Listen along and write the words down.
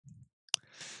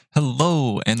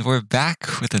Hello, and we're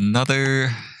back with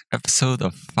another episode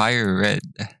of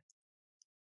FireRed.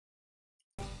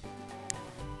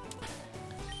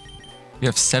 We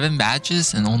have 7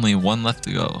 badges and only 1 left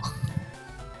to go.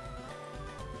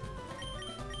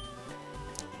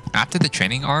 After the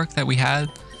training arc that we had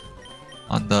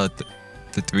on the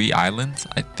 3 islands,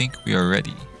 I think we are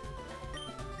ready.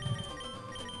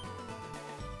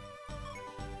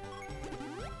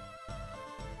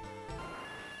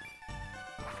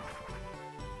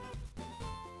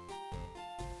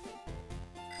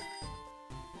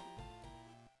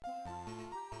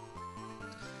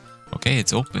 Okay,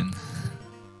 it's open.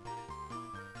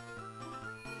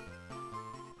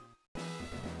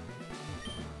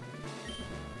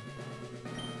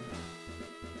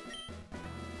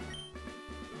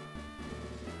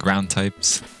 Ground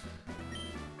types.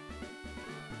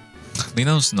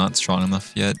 Lino's not strong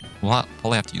enough yet. We'll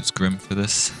probably have to use Grim for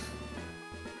this.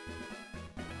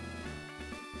 I'm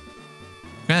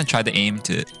gonna try to aim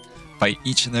to fight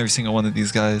each and every single one of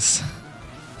these guys.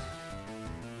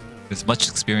 As much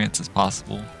experience as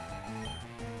possible.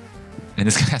 And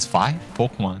this guy has 5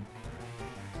 Pokemon.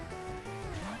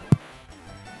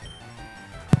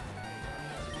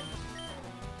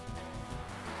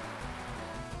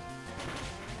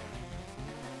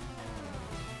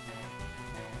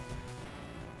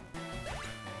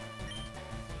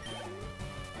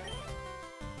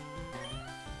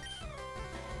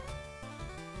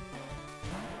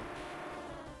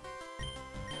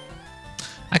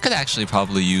 I could actually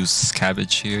probably use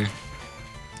Cabbage here.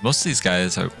 Most of these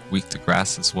guys are weak to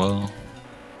grass as well.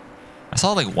 I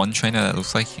saw like one trainer that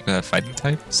looks like he could have fighting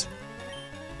types.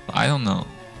 But I don't know.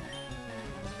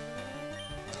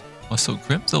 Oh, so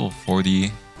Grim's level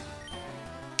 40.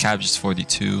 Cabbage is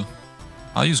 42.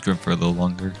 I'll use Grim for a little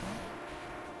longer.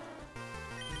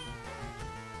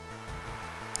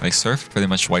 Like Surf pretty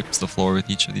much wipes the floor with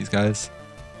each of these guys.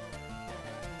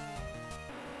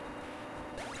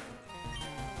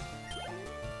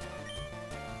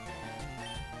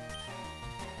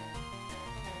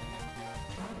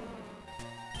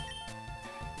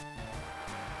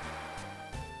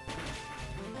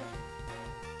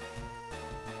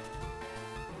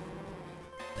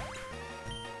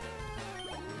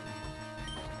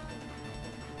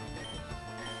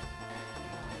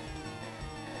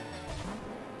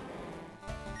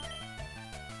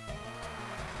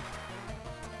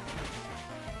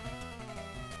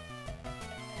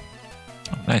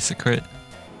 Nice, a crit.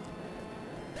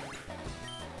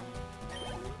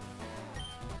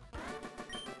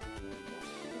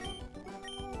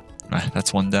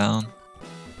 That's 1 down.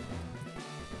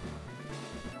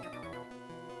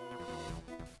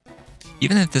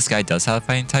 Even if this guy does have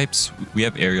fighting types, we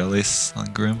have Aerial Ace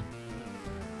on Grim.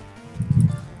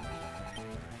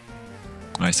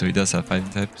 Alright, so he does have fighting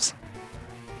types.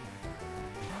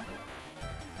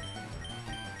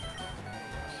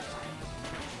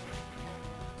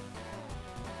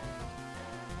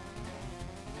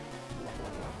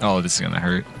 Oh, this is gonna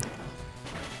hurt.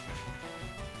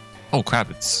 Oh crap,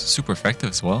 it's super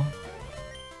effective as well.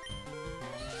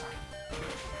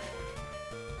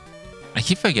 I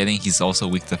keep forgetting he's also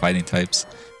weak to fighting types.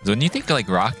 Because when you think like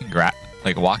rock and oh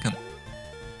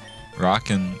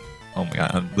my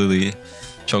god, I'm literally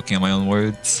choking on my own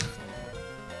words.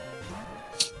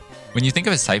 When you think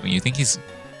of his typing, you think he's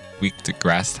weak to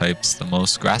grass types the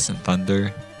most. Grass and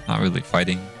thunder, not really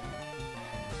fighting.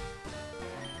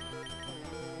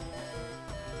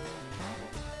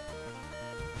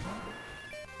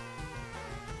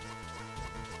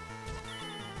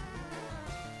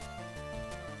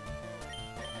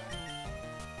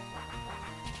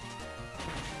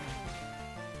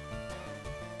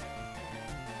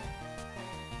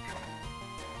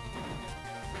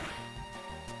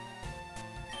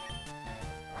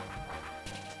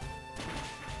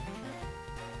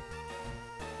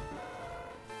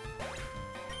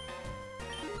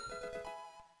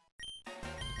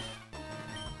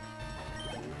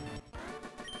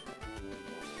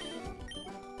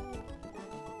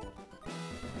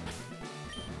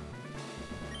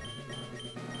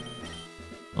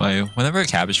 Like, whenever a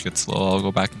Cabbage gets low, I'll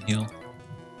go back and heal.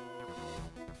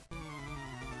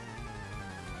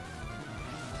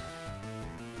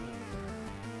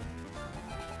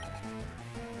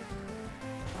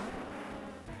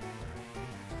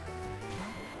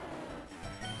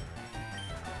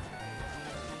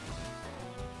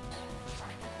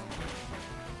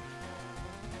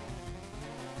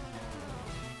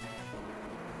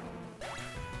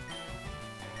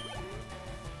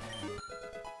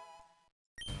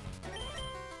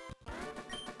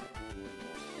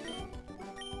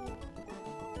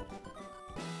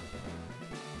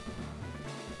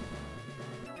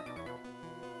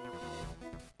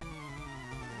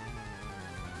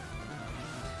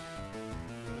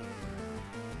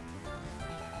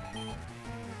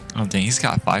 Oh dang, he's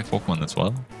got 5 Pokemon as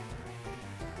well.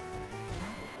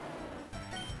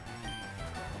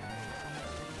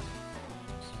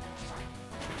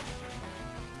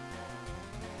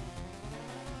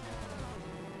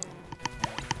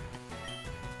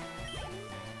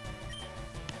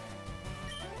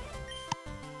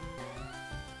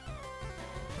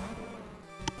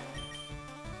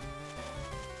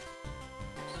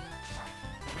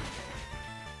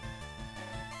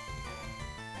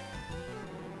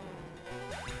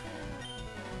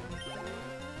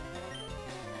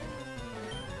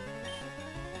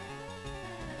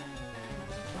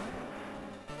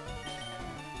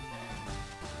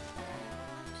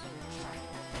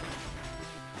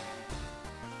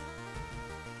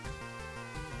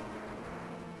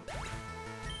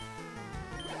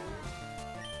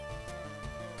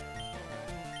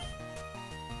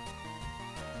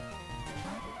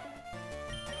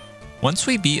 Once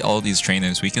we beat all these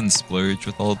trainers, we can splurge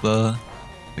with all the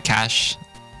cash.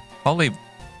 Probably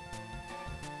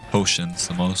potions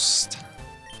the most.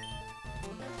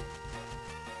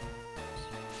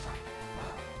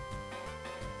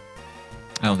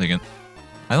 I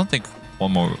don't think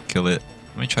one more will kill it.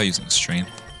 Let me try using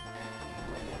strength.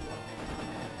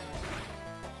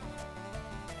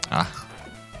 Ah.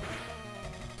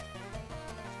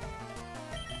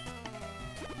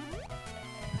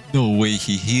 No way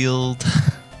he healed.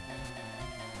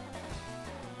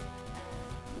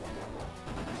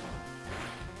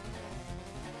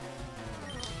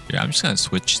 Yeah, I'm just gonna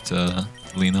switch to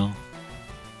Lino.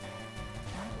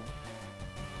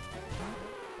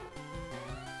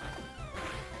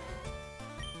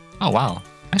 Oh wow,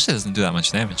 actually doesn't do that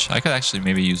much damage. I could actually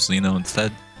maybe use Lino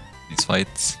instead in these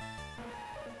fights.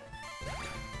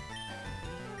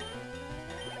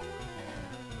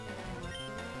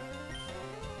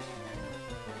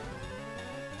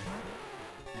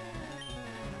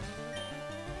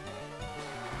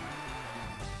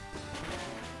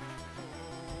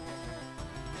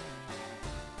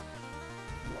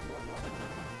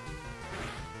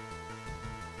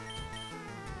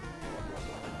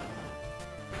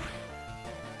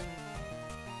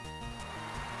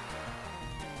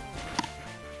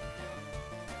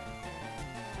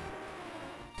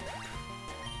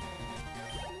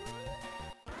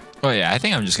 Oh yeah, I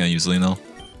think I'm just gonna use Lino.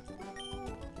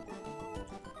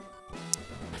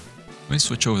 Let me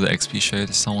switch over the XP share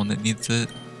to someone that needs it.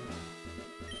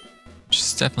 Which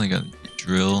is definitely gonna be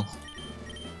Drill.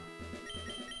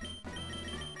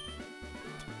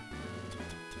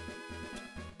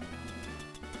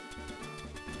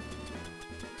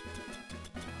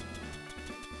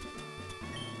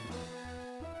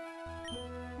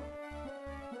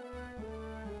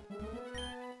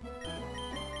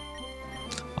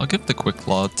 I'll give the Quick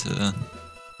Claw to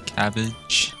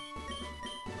Cabbage.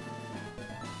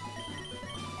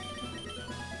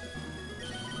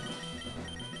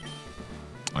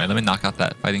 Alright, let me knock out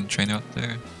that fighting trainer up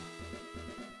there.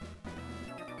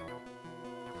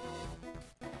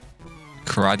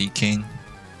 Karate King.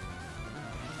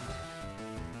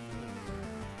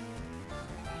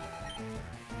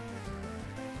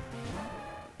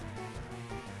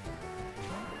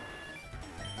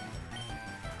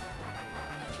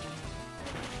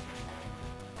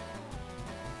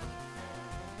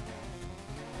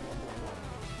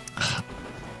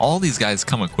 All these guys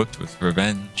come equipped with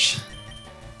Revenge.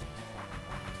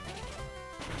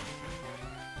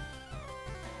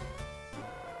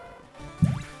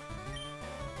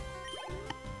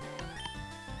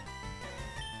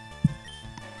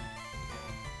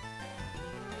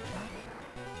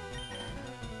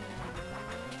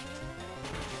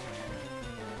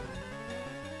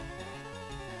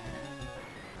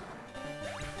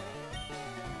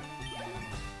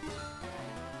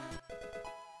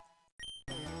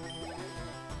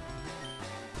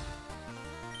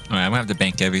 Alright, I'm gonna have to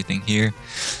bank everything here.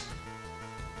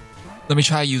 Let me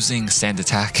try using Sand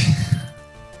Attack.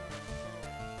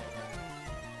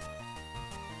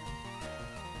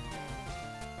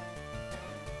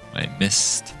 I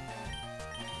missed.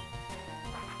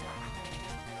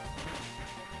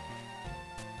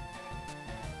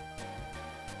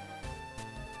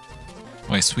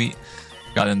 Oh, sweet.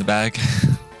 Got it in the bag.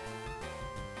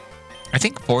 I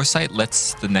think Foresight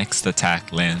lets the next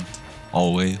attack land,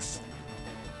 always.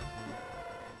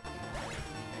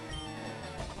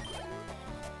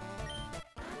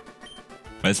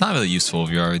 But it's not really useful if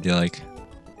you're already like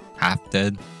half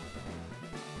dead.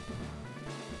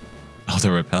 Oh,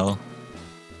 the Repel.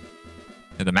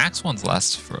 Yeah, the max ones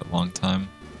last for a long time.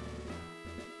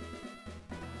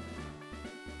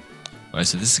 Alright,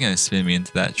 so this is gonna spin me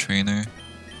into that trainer.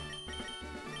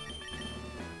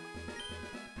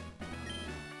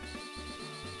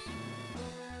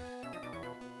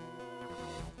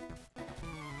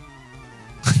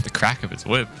 crack of his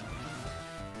whip.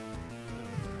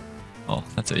 Oh,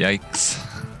 that's a yikes.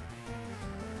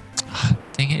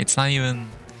 Dang it, it's not even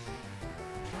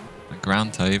a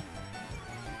ground type.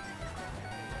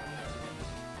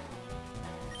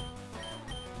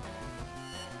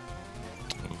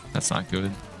 Oh, that's not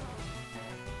good.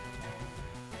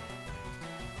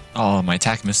 Oh, my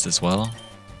attack missed as well.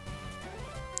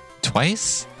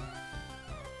 Twice?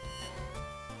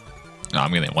 No,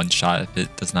 I'm gonna get one shot if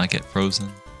it does not get frozen.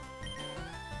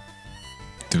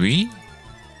 3?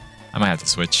 I might have to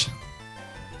switch.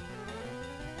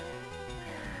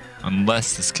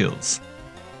 Unless this kills.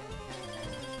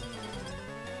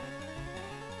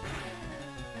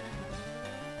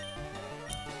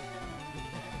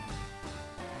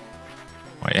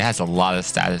 Wait, it has a lot of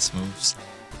status moves.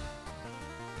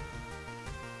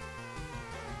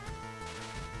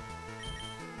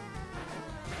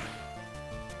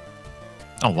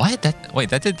 Oh, what? Wait,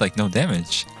 that did like no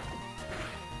damage.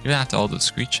 Even after all those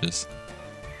screeches.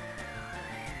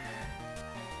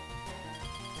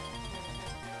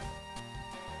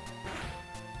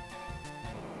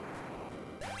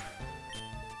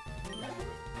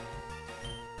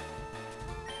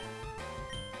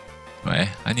 Wait,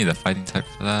 I need a fighting type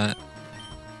for that.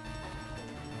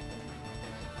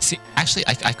 See, actually,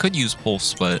 I could use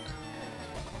Pulse, but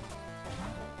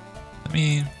let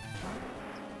me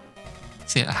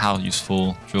see how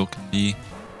useful Drill can be.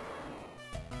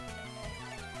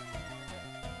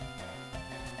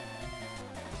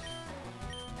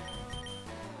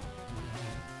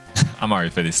 I'm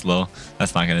already pretty slow.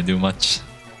 That's not gonna do much.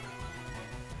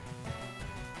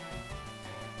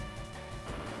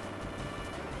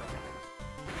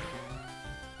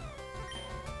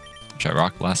 Try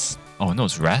Rock Blast. Oh no,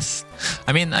 it's Rest?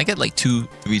 I mean, I get like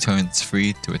 2-3 turns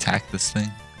free to attack this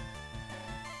thing.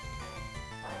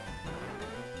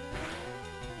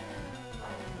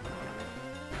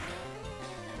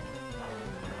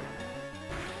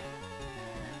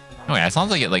 Oh yeah, as long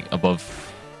as I get like above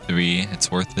 3, it's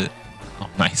worth it. Oh,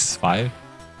 nice. 5.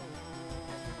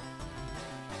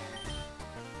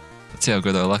 Let's see how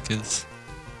good our luck is.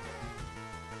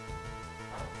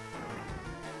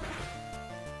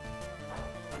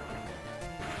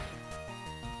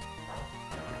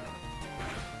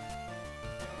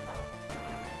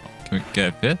 Can we get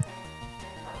a 5th?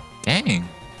 Dang.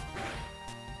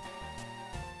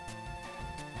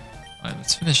 Alright,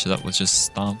 let's finish it up with just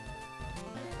Stomp.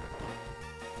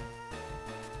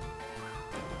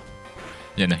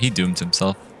 Yeah, no, he doomed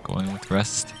himself going with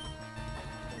Rest.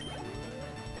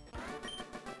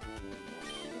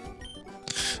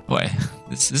 Wait,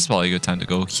 this is probably a good time to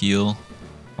go heal.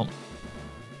 Oh.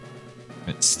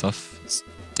 Right, stuff is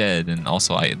dead, and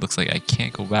also it looks like I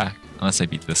can't go back unless I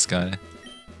beat this guy.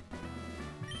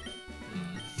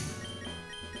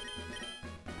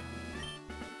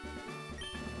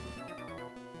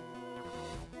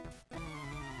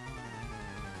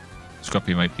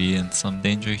 Scruffy might be in some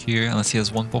danger here, unless he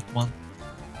has one Pokemon.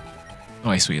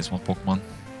 Oh, sweet, he has one Pokemon.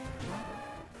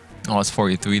 Oh, it's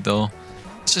 43 though.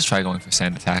 Let's just try going for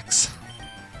sand attacks.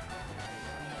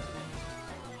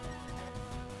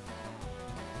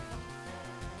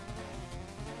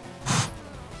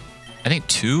 I think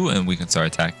 2 and we can start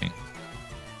attacking.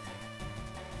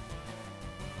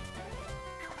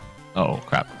 Oh,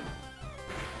 crap.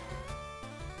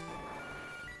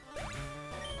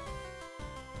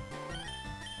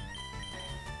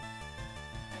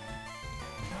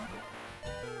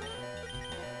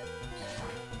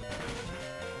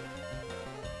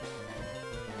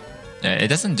 Yeah, it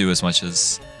doesn't do as much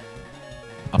as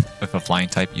if a flying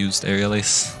type used Aerial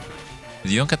Ace.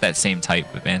 You don't get that same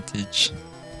type advantage.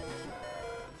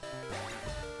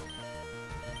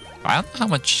 I don't know how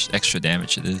much extra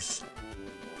damage it is.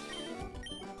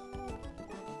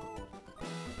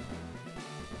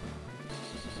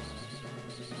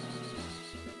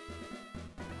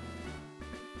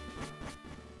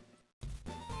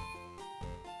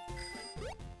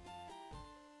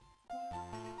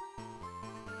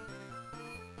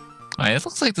 Alright, it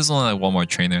looks like there's only like one more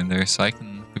trainer in there, so I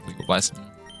can quickly go buy some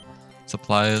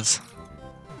supplies.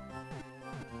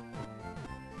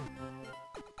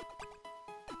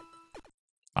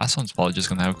 Last one's probably just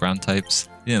gonna have ground types.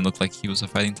 He didn't look like he was a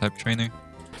fighting type trainer.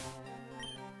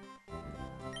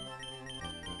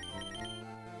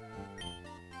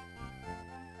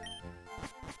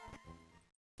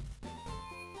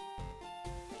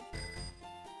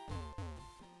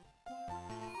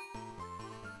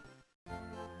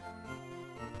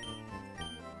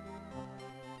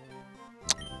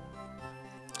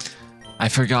 I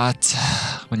forgot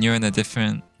when you're in a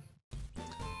different...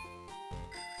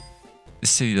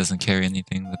 This city doesn't carry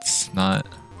anything that's not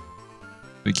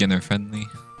beginner friendly.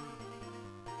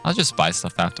 I'll just buy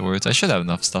stuff afterwards. I should have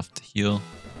enough stuff to heal.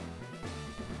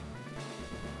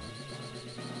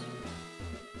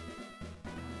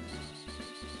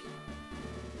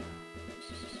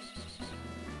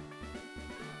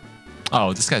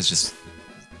 Oh, this guy's just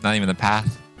not even a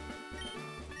path.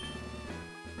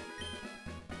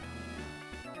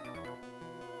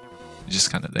 He's just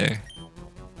kind of there.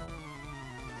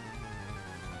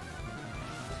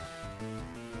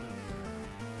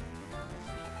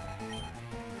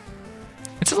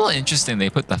 It's a little interesting they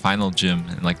put the final gym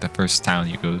in like the first town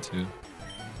you go to.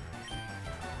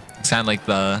 It's kind of like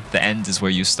the end is where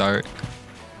you start.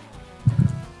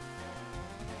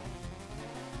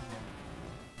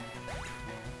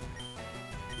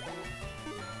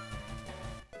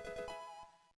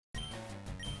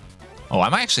 Oh, I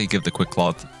might actually give the Quick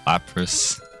Claw to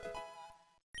Lapras.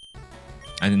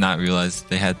 I did not realize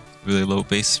they had really low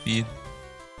base speed.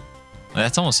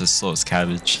 That's almost as slow as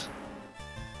Cabbage.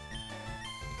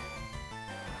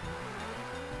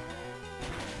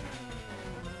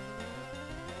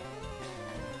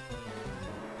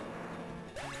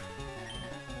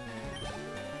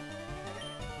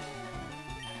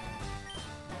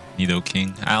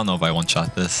 Nidoking. I don't know if I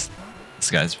one-shot this.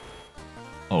 This guy's...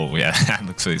 Oh yeah, that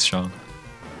looks really strong.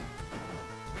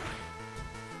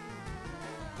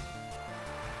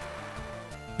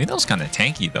 Nido's kind of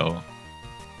tanky though.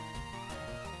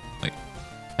 Like,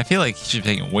 I feel like he should be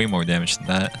taking way more damage than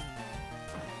that.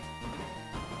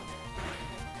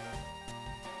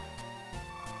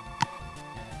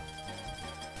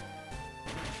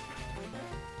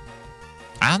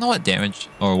 I don't know what damage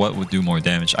or what would do more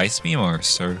damage, Ice Beam or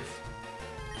Surf.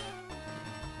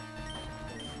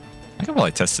 I could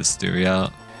probably test this theory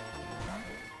out.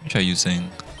 Let me try using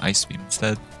Ice Beam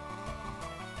instead.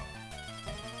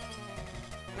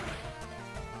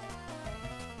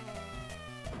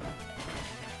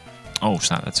 Oh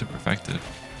snap, that's super effective.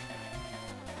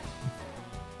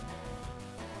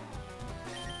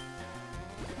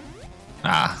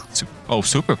 Ah,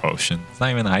 super potion. It's not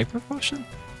even a hyper potion?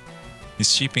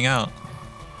 He's cheaping out.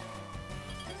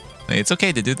 Like, it's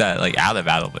okay to do that like out of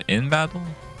battle, but in battle?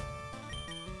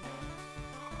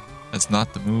 That's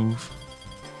not the move.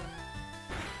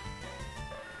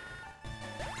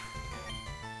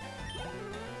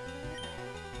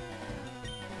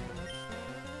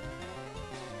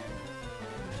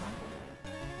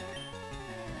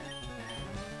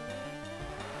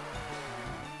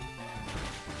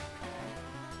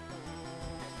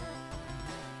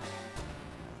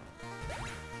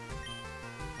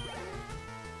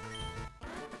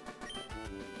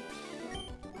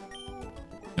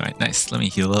 Alright, nice. Let me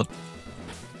heal up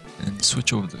and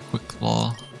switch over to the Quick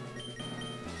Claw.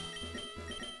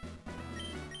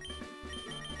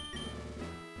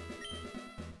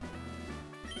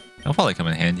 That'll probably come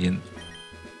in handy in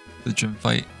the gym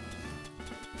fight.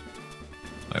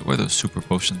 Alright, where are those super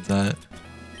potions at?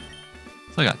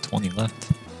 I got 20 left.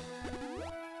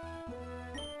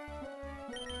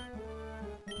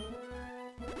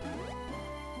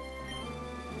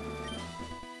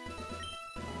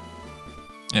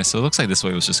 Yeah, so it looks like this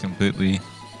way was just completely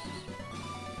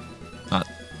not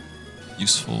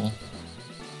useful.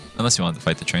 Unless you wanted to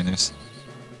fight the trainers.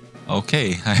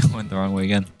 Okay, I went the wrong way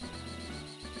again.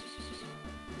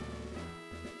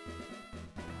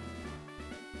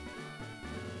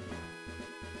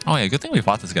 Oh yeah, good thing we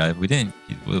fought this guy. If we didn't,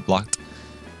 he would have blocked.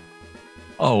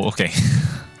 Oh, okay.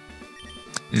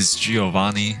 It's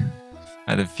Giovanni.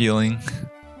 I had a feeling.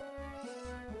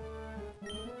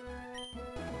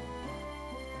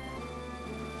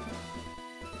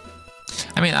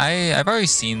 I mean, I've already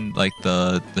seen like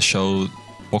the show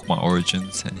Pokemon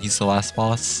Origins, and he's the last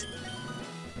boss.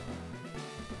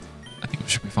 I think we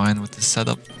should be fine with this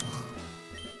setup.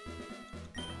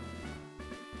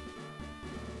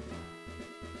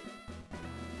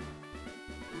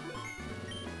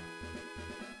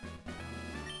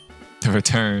 The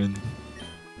return.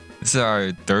 This is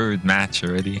our third match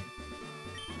already.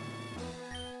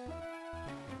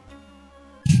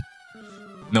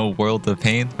 No World of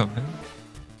Pain from him.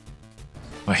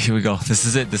 Alright, here we go. This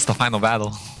is it. This is the final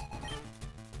battle.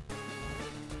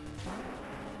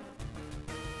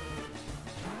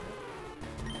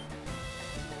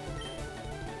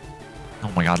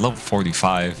 Oh my god, level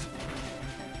 45.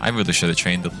 I really should have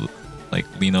trained to like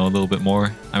Lino a little bit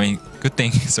more. I mean, good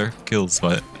thing Surf kills,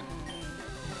 but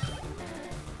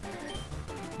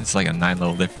it's like a 9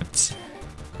 level difference.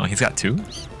 Oh, he's got 2?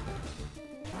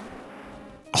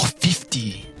 Oh,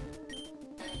 50!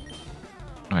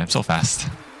 Okay, I'm so fast.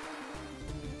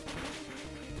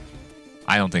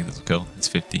 I don't think this will kill. It's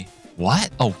 50.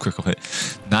 What? Oh, critical hit.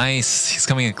 Nice. He's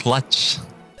coming in clutch.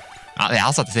 I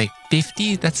also have to say,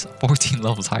 50? That's 14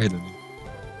 levels higher than me.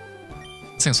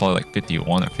 This thing's probably like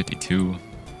 51 or 52.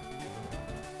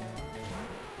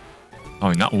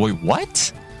 Oh, no. Wait,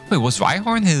 what? Wait, was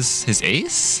Rhyhorn his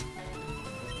ace?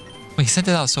 Wait, he sent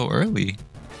it out so early.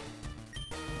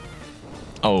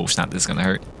 Oh, snap. This is going to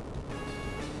hurt.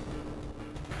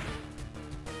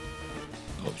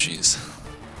 Oh, jeez.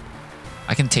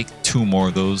 I can take 2 more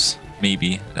of those.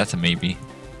 Maybe. That's a maybe.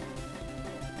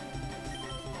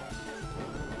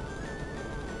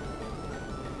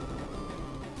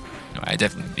 No, I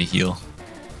definitely need to heal.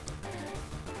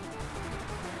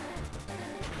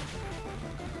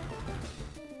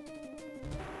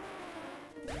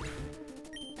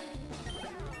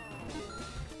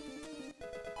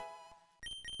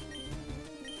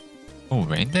 Oh,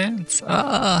 Rain Dance?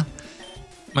 My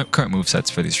current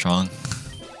moveset's pretty strong.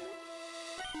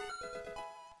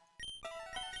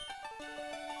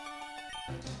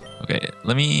 Okay,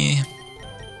 let me...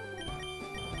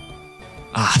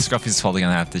 Scruffy's probably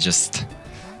gonna have to just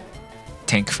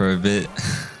tank for a bit.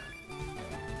 I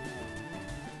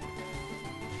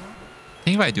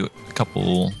think if I do a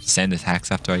couple sand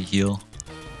attacks after I heal,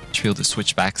 I should be able to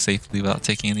switch back safely without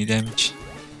taking any damage.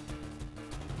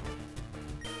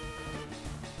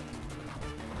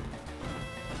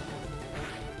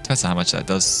 Depends on how much that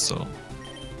does, so...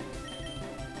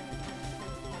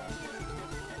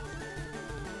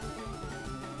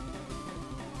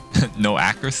 No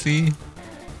accuracy?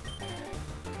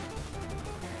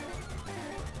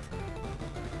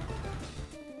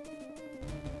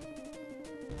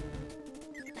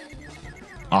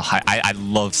 Oh, I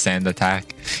love sand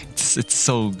attack. It's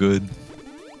so good.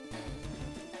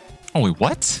 Oh wait,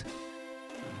 what?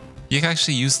 You can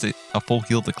actually use a full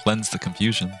heal to cleanse the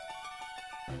confusion.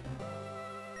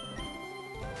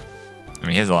 I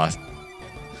mean, he has a lot of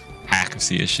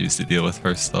accuracy issues to deal with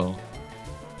first, though.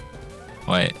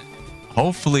 Wait,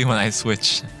 hopefully when I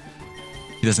switch,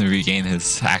 he doesn't regain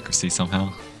his accuracy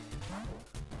somehow.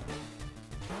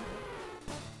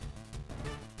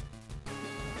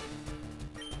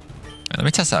 Let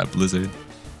me test out Blizzard.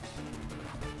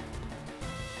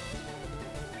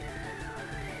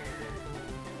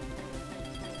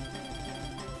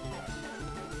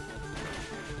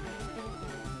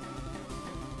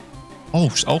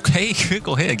 Oh, okay,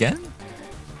 critical hit again?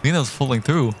 Lino's pulling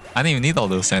through. I didn't even need all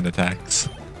those sand attacks.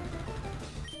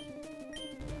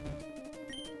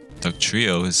 The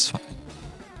trio is fine.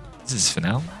 This is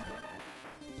finale.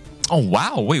 Oh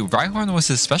wow, wait, Rhyhorn was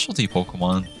his specialty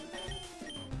Pokemon.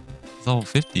 Level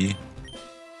 50.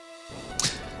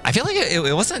 I feel like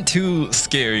it wasn't too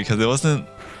scary because it wasn't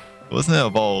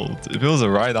evolved. If it was a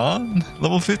Rhydon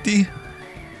level 50, that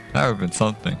would have been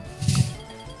something.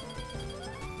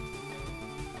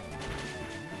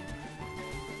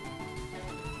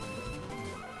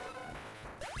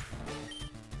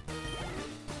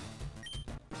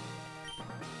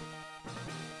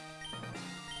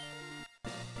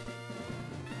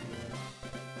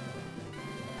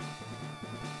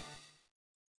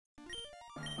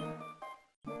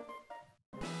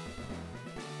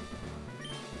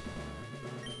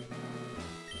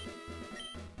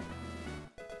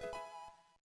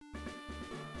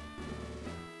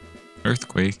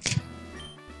 Earthquake.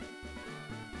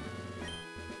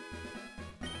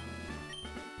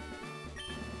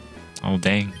 Oh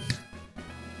dang.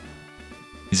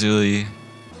 He's really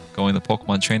going the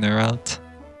Pokemon trainer route.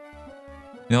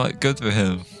 You know what? Good for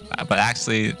him. But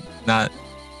actually not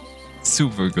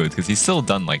super good because he's still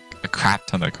done like a crap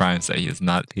ton of crimes that he has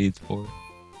not paid for.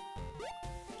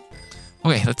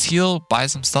 Okay, let's heal, buy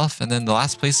some stuff, and then the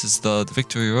last place is the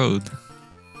Victory Road.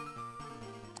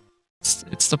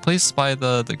 It's the place by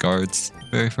the guards the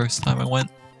very first time I went.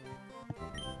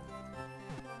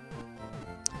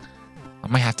 I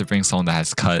might have to bring someone that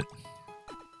has cut.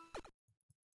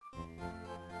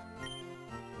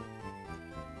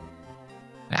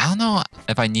 I don't know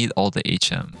if I need all the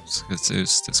HMs because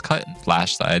there's cut and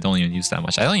flash that I don't even use that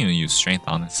much. I don't even use strength,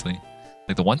 honestly.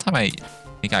 Like the one time I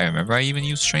think I remember I even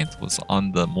used strength was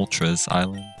on the Moltres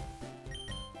Island.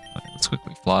 Right, let's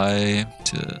quickly fly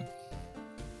to...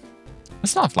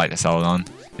 Let's not fly to Celadon.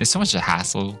 There's so much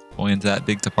hassle going into that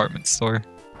big department store.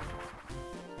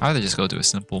 I'd rather just go to a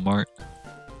simple mart.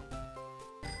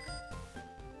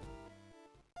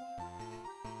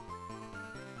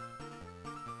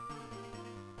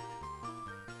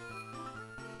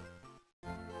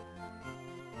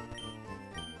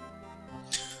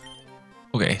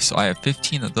 Okay, so I have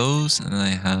 15 of those, and then I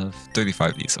have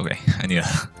 35 of these. Okay, I need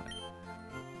a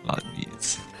lot of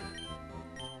these.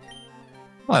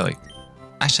 Well, I like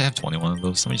Actually, I have 21 of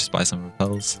those. Let me just buy some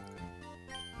repels.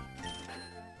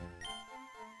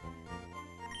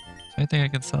 Anything I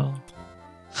can sell?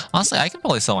 Honestly, I can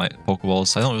probably sell my Pokeballs,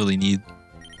 so I don't really need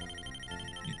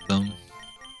them.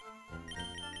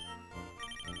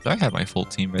 I already have my full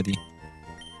team ready.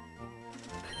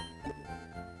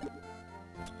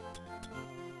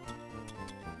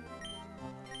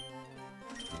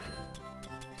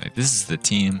 Like, this is the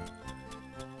team.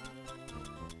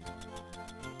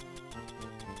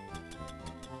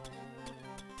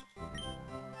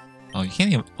 Oh,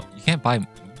 you can't buy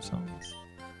moonstones.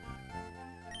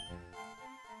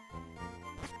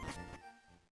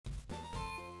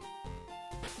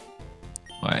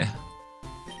 Alright.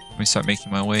 Let me start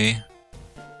making my way.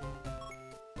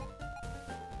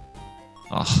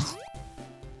 Oh.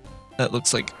 That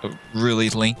looks like a really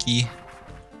lanky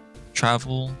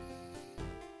travel.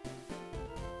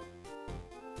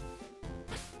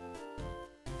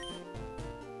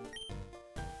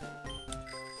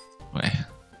 Wait.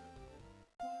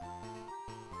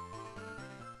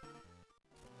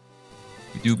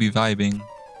 We do be vibing.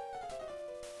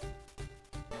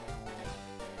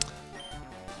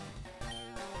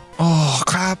 Oh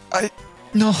crap!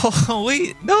 No,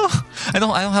 wait, no! I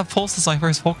don't have Pulse as my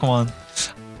first Pokemon.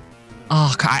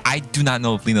 Oh, I do not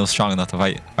know if Lino's strong enough to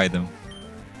fight him.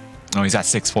 Oh, he's at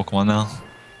 6 Pokemon now.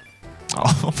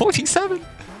 Oh, 47!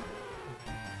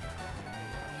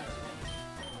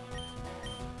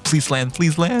 Please land,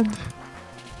 please land!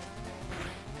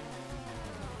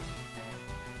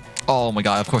 Oh my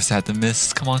god, of course I had to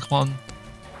miss. Come on, come on.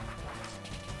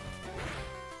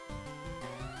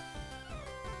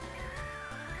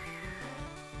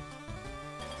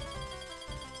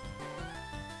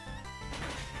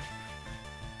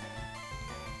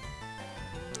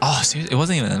 Oh, seriously, it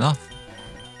wasn't even enough.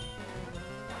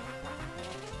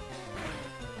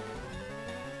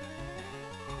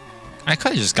 I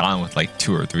could have just gone with like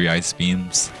 2 or 3 Ice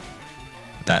Beams.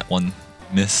 That one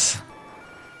miss.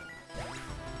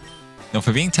 No,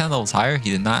 for being 10 levels higher, he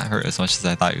did not hurt as much as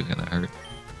I thought he was going to hurt.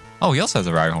 Oh, he also has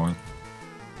a Rhyhorn.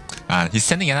 He's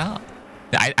sending it out.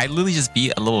 I literally just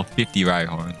beat a level 50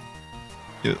 Rhyhorn.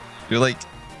 You're like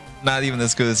not even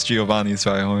as good as Giovanni's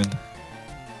Rhyhorn.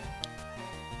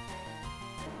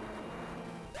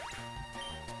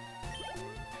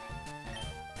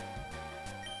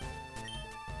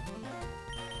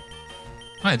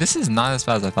 Alright, this is not as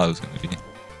bad as I thought it was going to be.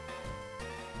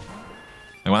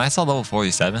 And when I saw level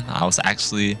 47, I was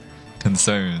actually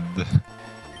concerned.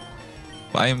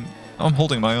 But I'm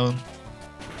holding my own.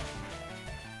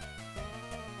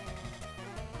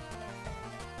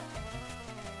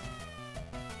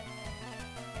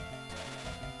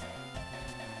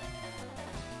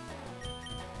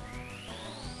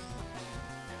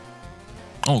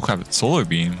 Oh crap, it's Solar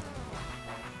Beam.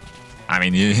 I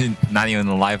mean, you're not even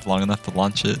alive long enough to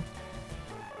launch it.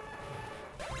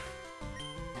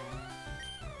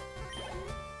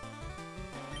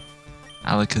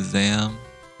 Alakazam.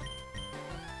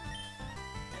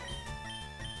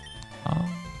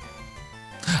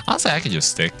 Honestly, I could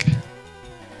just stick. Let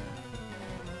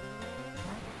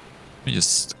me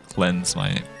just cleanse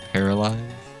my Paralyze.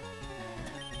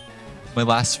 My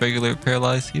last regular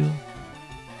Paralyze heal.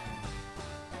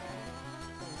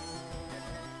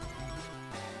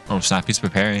 Oh snap, he's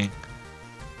preparing.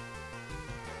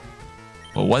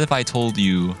 Well, what if I told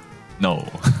you no?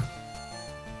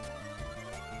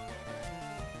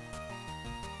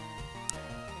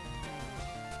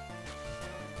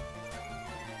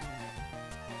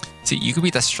 See, you could be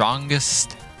the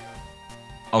strongest.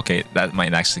 Okay, that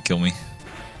might actually kill me.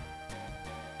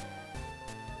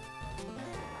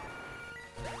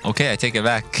 Okay, I take it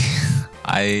back.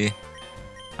 I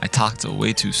talked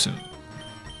way too soon.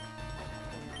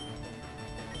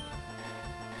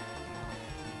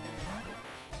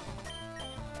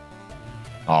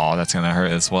 Oh, that's gonna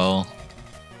hurt as well.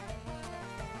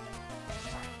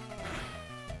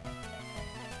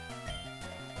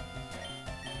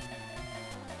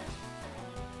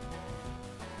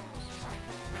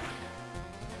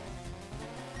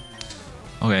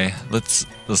 Okay, let's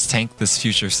tank this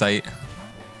future sight.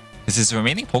 Because his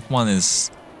remaining Pokemon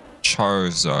is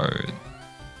Charizard.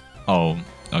 Oh,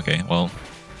 okay, well,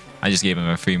 I just gave him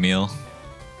a free meal.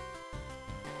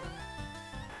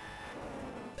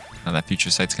 Now that future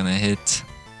sight's gonna hit.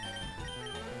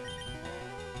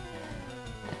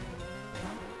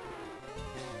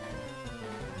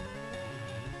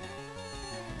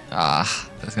 Ah,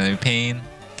 that's gonna be pain.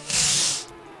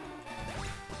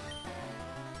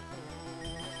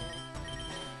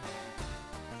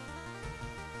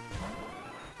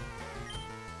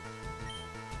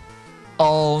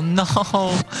 Oh no!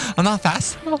 I'm not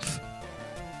fast enough.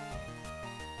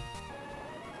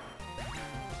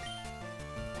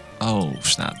 Oh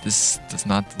snap! This does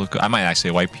not look good. I might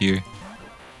actually wipe here.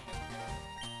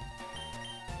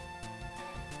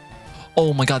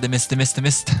 Oh my god! They missed! They missed! They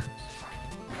missed!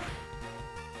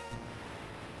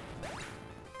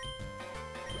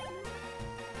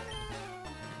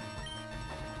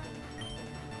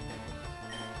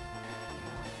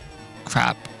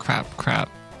 Crap! Crap! Crap!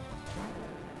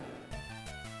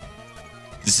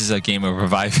 This is a game of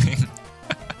reviving.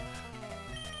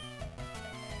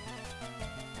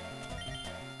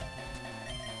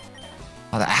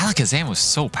 Oh, the Alakazam was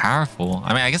so powerful.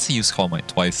 I mean, I guess I used Calm Mind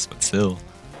twice, but still.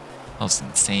 That was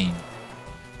insane.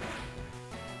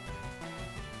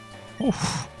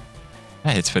 Oof.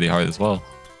 That hits pretty hard as well.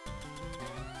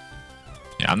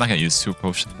 Yeah, I'm not going to use Super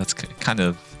Potion. That's kind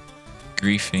of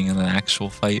griefing in an actual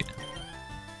fight.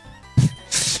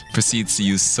 Proceeds to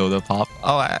use Soda Pop.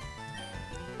 Oh,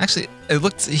 actually,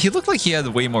 he looked like he had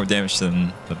way more damage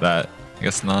than that. I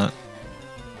guess not.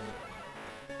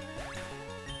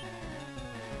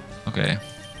 Okay.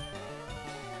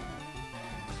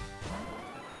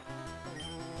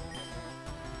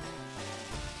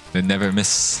 They never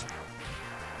miss.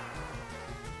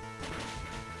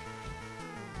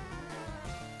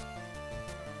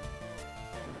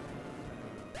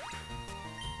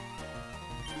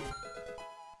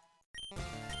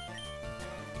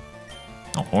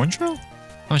 Oh, Horn Drill?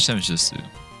 How much damage does this do?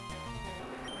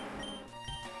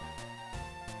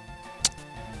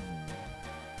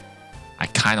 I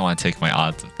kind of want to take my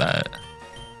odds with that.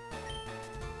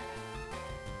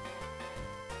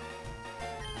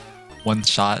 One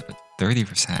shot, but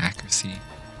 30% accuracy.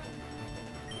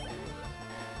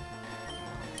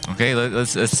 Okay,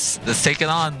 let's take it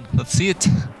on. Let's see it.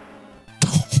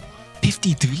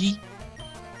 53?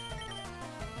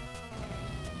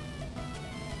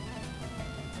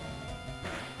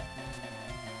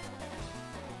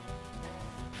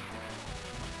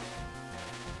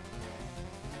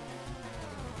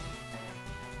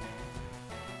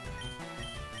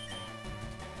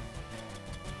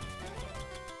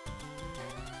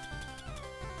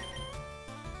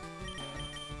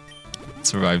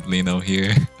 Survived Lino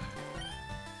here.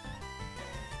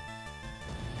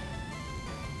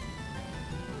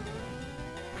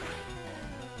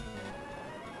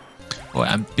 Oh,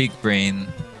 I'm big brain.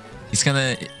 He's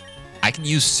gonna... I can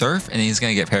use Surf and he's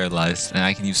gonna get paralyzed. And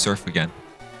I can use Surf again.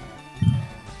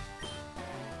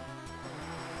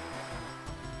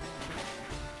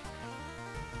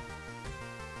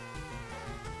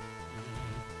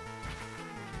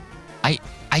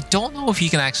 I don't know if he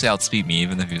can actually outspeed me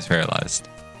even if he was paralyzed.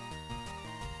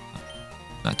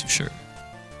 Not too sure.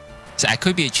 So I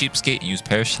could be a cheapskate and use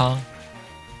Perish Song.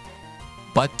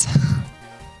 But...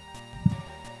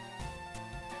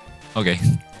 okay,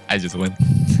 I just win.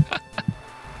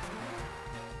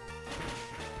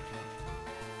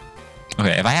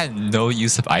 Okay, if I had no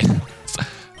use of items,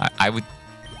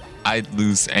 I'd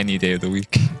lose any day of the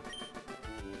week.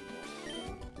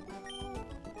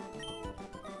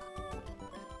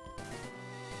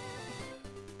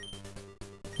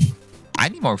 I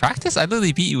need more practice. I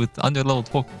literally beat you with under-leveled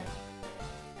Pokemon.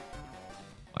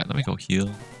 Alright, let me go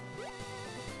heal.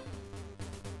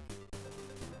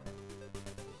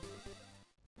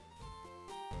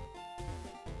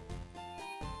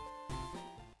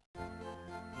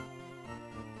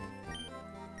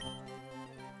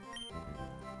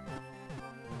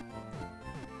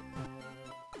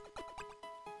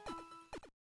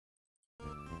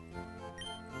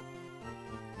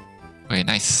 Okay,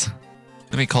 nice.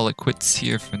 Let me call it quits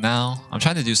here for now. I'm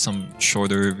trying to do some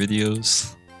shorter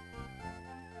videos.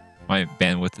 My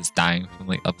bandwidth is dying from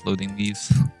like uploading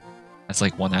these. That's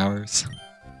like 1 hour.